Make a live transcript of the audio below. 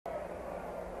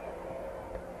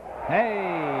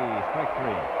Hey, strike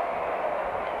 3.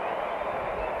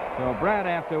 So Brett,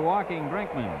 after walking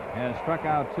Brinkman, has struck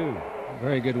out 2.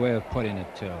 Very good way of putting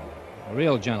it, too. A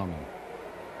real gentleman.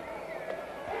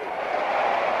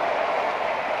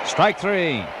 Strike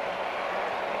 3.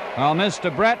 Well,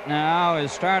 Mr. Brett now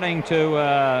is starting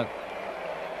to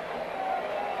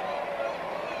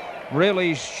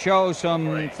really show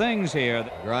some things here.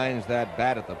 Grinds that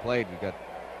bat at the plate. You've got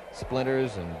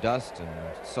splinters and dust and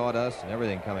sawdust and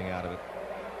everything coming out of it.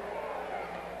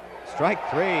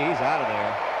 Strike 3. He's out of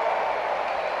there.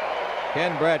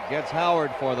 Ken Brett gets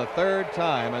Howard for the 3rd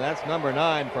time, and that's number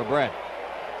 9 for Brett.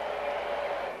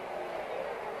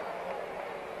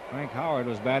 Frank Howard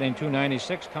was batting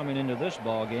 .296 coming into this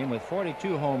ball game with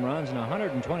 42 home runs and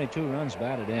 122 runs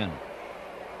batted in.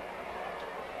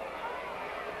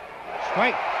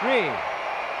 Strike 3.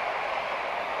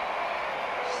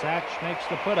 Satch makes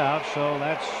the putout, so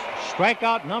that's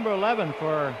strikeout number 11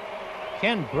 for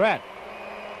Ken Brett.